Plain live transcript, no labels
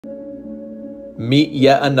Meet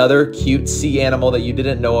yet another cute sea animal that you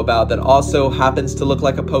didn't know about that also happens to look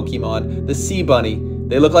like a Pokemon, the sea bunny.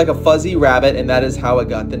 They look like a fuzzy rabbit, and that is how it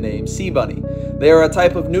got the name sea bunny. They are a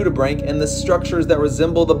type of nudibranch, and the structures that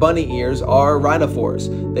resemble the bunny ears are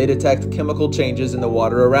rhinophores. They detect chemical changes in the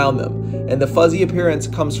water around them, and the fuzzy appearance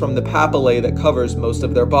comes from the papillae that covers most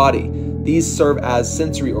of their body. These serve as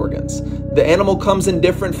sensory organs. The animal comes in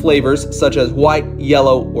different flavors, such as white,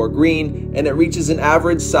 yellow, or green, and it reaches an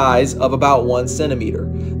average size of about 1 centimeter.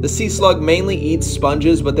 The sea slug mainly eats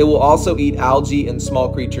sponges, but they will also eat algae and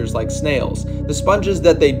small creatures like snails. The sponges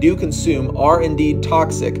that they do consume are indeed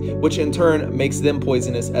toxic, which in turn makes them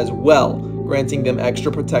poisonous as well, granting them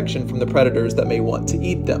extra protection from the predators that may want to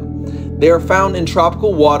eat them. They are found in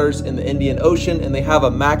tropical waters in the Indian Ocean, and they have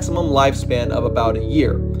a maximum lifespan of about a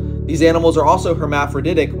year. These animals are also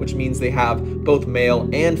hermaphroditic, which means they have both male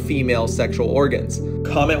and female sexual organs.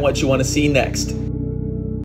 Comment what you want to see next.